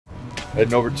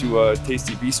Heading over to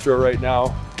Tasty Bistro right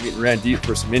now, meeting Randip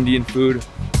for some Indian food.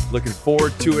 Looking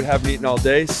forward to it, haven't eaten all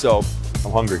day, so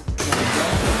I'm hungry.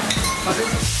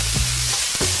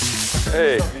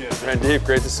 Hey, Randip,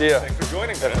 great to see you. Thanks for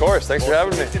joining me. Of course, thanks for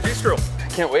having me. Tasty Bistro.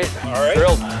 Can't wait. All right.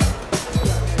 Thrilled.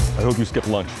 I hope you skipped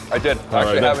lunch. I did.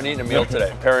 Actually, I haven't eaten a meal today.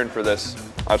 Preparing for this.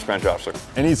 That's fantastic.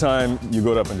 Anytime you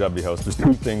go to a Punjabi house, there's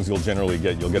two things you'll generally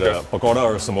get. You'll get a pakoda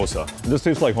or a samosa. This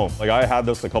tastes like home. Like I had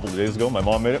this a couple of days ago. My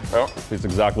mom made it. Oh. Tastes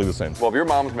exactly the same. Well, if your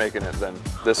mom's making it, then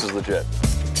this is legit.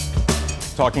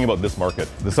 Talking about this market,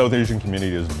 the South Asian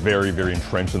community is very, very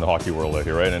entrenched in the hockey world out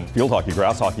here, right? And field hockey,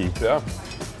 grass hockey. Yeah.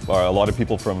 A lot of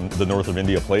people from the north of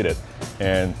India played it,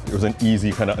 and it was an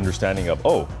easy kind of understanding of,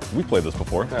 oh, we played this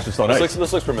before. It's just on ice.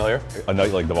 This looks familiar. A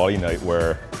night like Diwali Night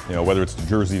where, you know, whether it's the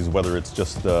jerseys, whether it's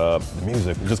just the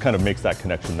music, it just kind of makes that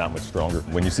connection that much stronger.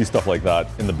 When you see stuff like that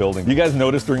in the building, you guys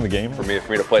notice during the game? For me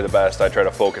to play the best, I try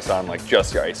to focus on like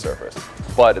just the ice surface.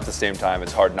 But at the same time,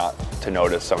 it's hard not to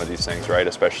notice some of these things, right?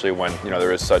 Especially when, you know,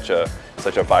 there is such a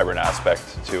vibrant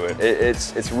aspect to it.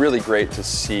 It's really great to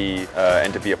see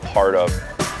and to be a part of.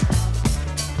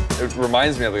 It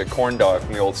reminds me of like a corn dog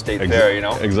from the old state fair, you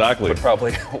know? Exactly. But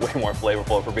probably way more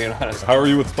flavorful, if we're being honest. How are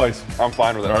you with spice? I'm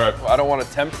fine with it. All right. I don't want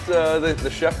to tempt the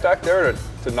chef back there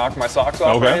to knock my socks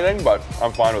off or anything, but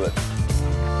I'm fine with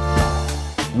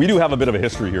it. We do have a bit of a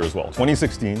history here as well.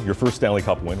 2016, your first Stanley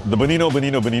Cup win. The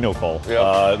Bonino call.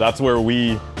 Yep. That's where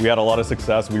we had a lot of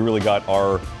success. We really got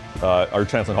our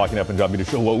chance on Hockey Night Punjabi to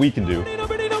show what we can do.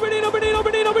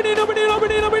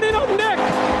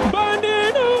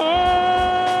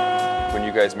 When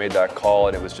you guys made that call,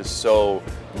 and it was just so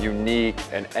unique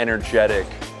and energetic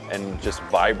and just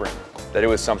vibrant, that it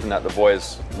was something that the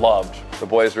boys loved. The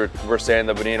boys were saying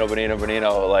the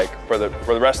Bonino, like for the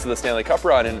rest of the Stanley Cup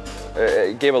run, and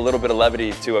it gave a little bit of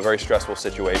levity to a very stressful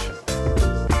situation.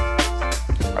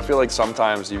 I feel like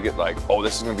sometimes you get like, oh,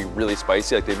 this is gonna be really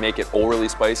spicy. Like they make it overly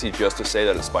spicy just to say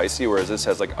that it's spicy, whereas this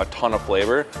has like a ton of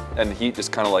flavor, and the heat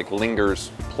just kind of like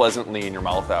lingers pleasantly in your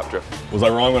mouth after. Was I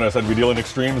wrong when I said we deal in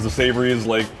extremes? The savory is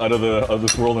like out of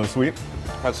this world and sweet.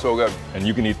 That's so good. And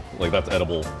you can eat, like that's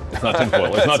edible. It's not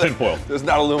tinfoil. It's not tinfoil. It's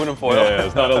not aluminum foil. Yeah,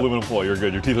 it's not aluminum foil. You're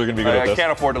good. Your teeth are gonna be good at this. I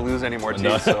can't afford to lose any more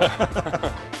teeth, so.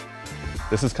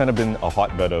 This has kind of been a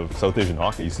hotbed of South Asian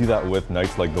hockey. You see that with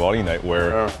nights like Diwali Night,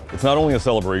 where it's not only a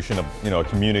celebration of, you know, a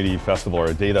community festival or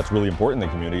a day that's really important in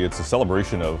the community, it's a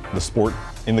celebration of the sport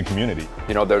in the community.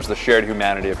 You know, there's the shared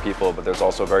humanity of people, but there's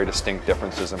also very distinct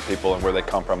differences in people and where they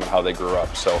come from and how they grew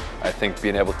up. So I think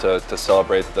being able to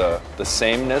celebrate the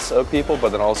sameness of people, but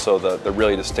then also the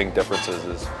really distinct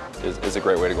differences is a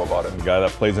great way to go about it. The guy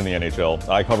that plays in the NHL,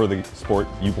 I cover the sport,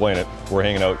 you play in it. We're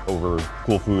hanging out over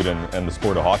cool food and the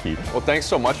sport of hockey. Well, thanks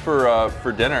so much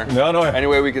for dinner. No. Any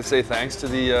way we could say thanks to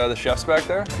the chefs back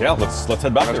there? Yeah, let's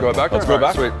head back. Let's go back there. Let's go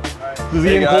back. Sweet. This is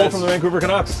Ian Cole from the Vancouver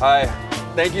Canucks. Hi.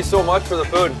 Thank you so much for the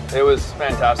food. It was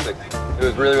fantastic. It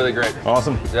was really, really great.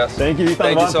 Awesome. Yes. Thank you.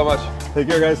 Thank you so much. Take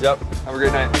care, guys. Yep. Have a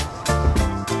great night.